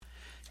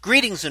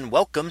Greetings and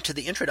welcome to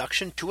the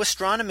introduction to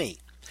astronomy.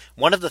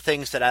 One of the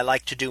things that I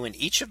like to do in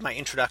each of my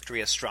introductory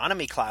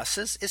astronomy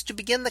classes is to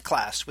begin the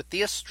class with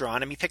the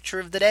astronomy picture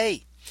of the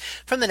day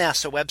from the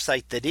NASA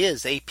website, that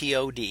is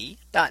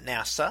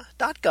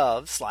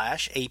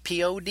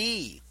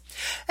apod.nasa.gov/apod.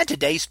 And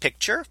today's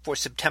picture for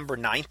September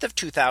 9th of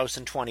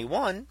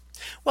 2021.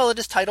 Well, it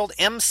is titled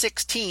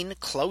M16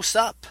 Close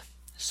Up.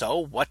 So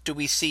what do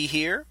we see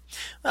here?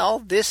 Well,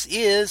 this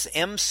is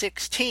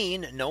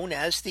M16, known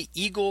as the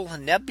Eagle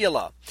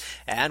Nebula.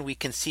 And we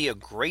can see a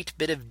great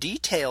bit of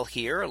detail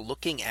here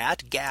looking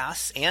at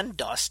gas and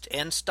dust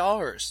and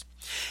stars.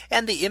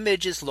 And the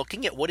image is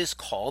looking at what is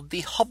called the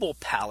Hubble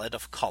palette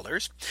of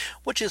colors,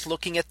 which is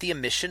looking at the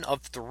emission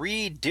of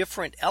three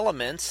different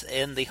elements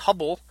in the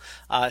Hubble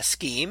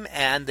scheme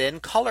and then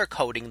color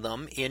coding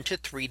them into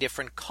three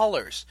different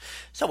colors.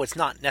 So it's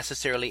not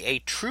necessarily a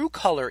true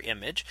color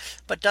image,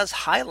 but does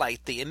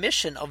highlight the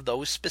emission of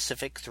those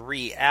specific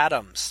three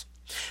atoms.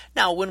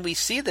 Now, when we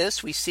see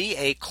this, we see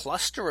a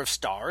cluster of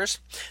stars,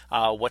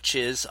 which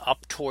is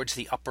up towards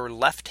the upper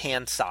left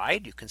hand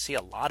side. You can see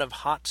a lot of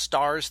hot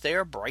stars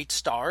there, bright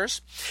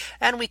stars,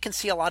 and we can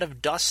see a lot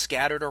of dust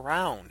scattered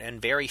around.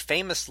 And very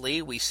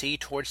famously, we see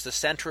towards the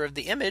center of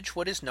the image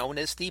what is known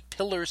as the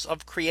pillars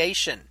of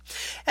creation.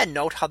 And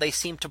note how they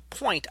seem to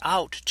point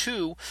out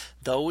to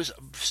those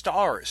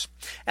stars.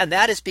 And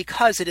that is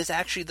because it is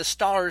actually the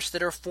stars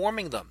that are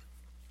forming them.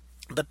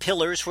 The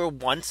pillars were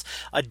once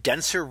a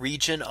denser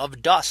region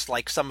of dust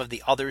like some of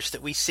the others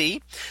that we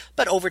see.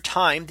 But over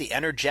time, the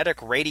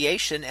energetic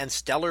radiation and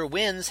stellar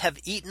winds have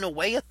eaten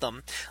away at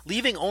them,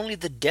 leaving only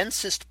the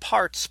densest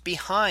parts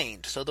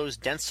behind. So those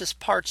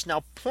densest parts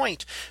now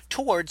point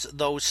towards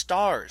those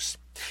stars.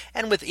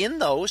 And within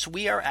those,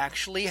 we are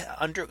actually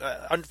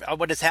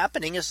what is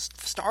happening is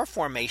star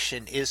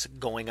formation is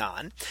going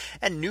on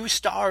and new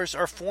stars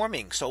are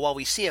forming. So while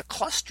we see a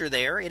cluster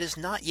there, it is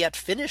not yet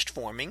finished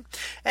forming,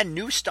 and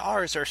new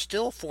stars are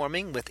still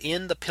forming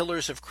within the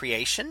pillars of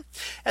creation,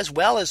 as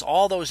well as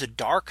all those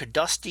dark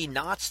dusty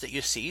knots that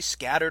you see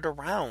scattered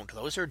around.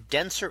 Those are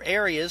denser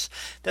areas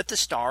that the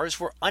stars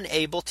were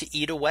unable to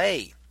eat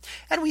away.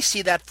 And we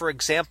see that, for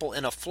example,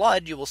 in a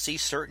flood, you will see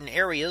certain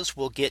areas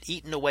will get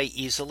eaten away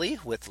easily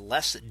with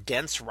less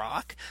dense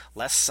rock,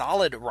 less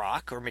solid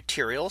rock or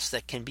materials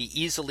that can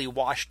be easily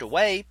washed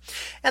away,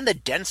 and the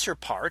denser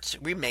parts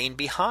remain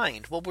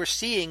behind. Well, we're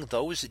seeing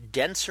those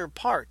denser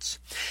parts.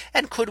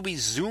 And could we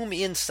zoom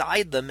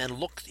inside them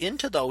and look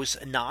into those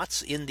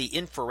knots in the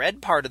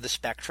infrared part of the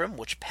spectrum,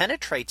 which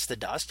penetrates the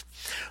dust,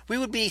 we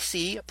would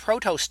see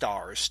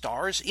protostars,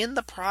 stars in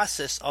the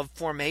process of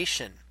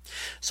formation.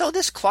 So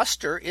this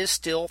cluster is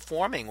still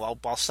forming. While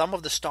some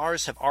of the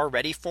stars have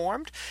already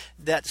formed,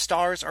 that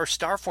star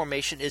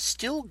formation is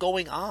still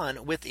going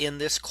on within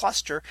this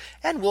cluster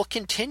and will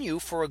continue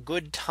for a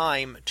good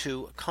time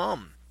to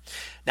come.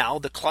 Now,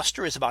 the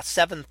cluster is about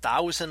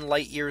 7,000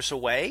 light years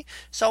away,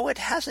 so it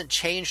hasn't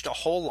changed a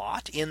whole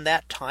lot in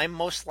that time,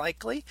 most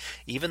likely.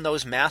 Even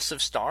those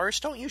massive stars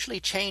don't usually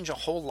change a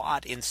whole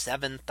lot in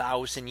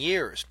 7,000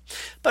 years.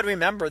 But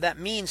remember, that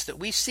means that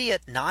we see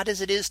it not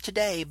as it is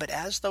today, but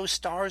as those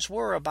stars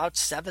were about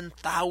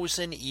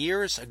 7,000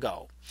 years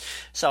ago.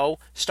 So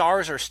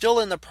stars are still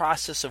in the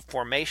process of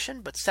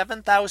formation, but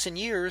 7,000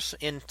 years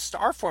in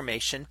star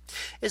formation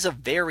is a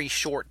very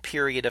short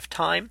period of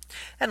time,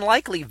 and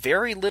likely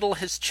very little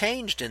has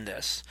changed in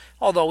this,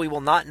 although we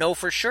will not know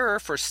for sure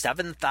for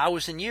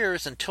 7,000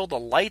 years until the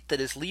light that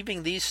is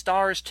leaving these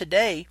stars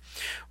today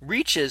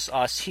reaches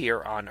us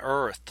here on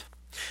Earth.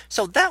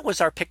 So that was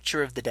our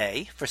picture of the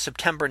day for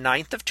September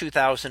 9th of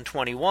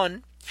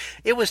 2021.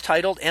 It was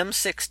titled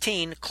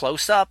M16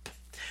 Close Up.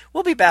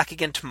 We'll be back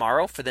again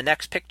tomorrow for the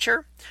next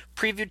picture,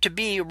 previewed to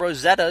be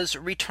Rosetta's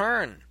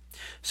return.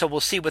 So we'll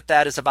see what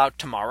that is about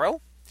tomorrow.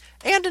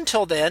 And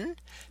until then,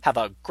 have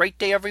a great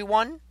day,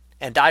 everyone,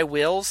 and I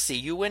will see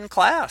you in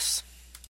class.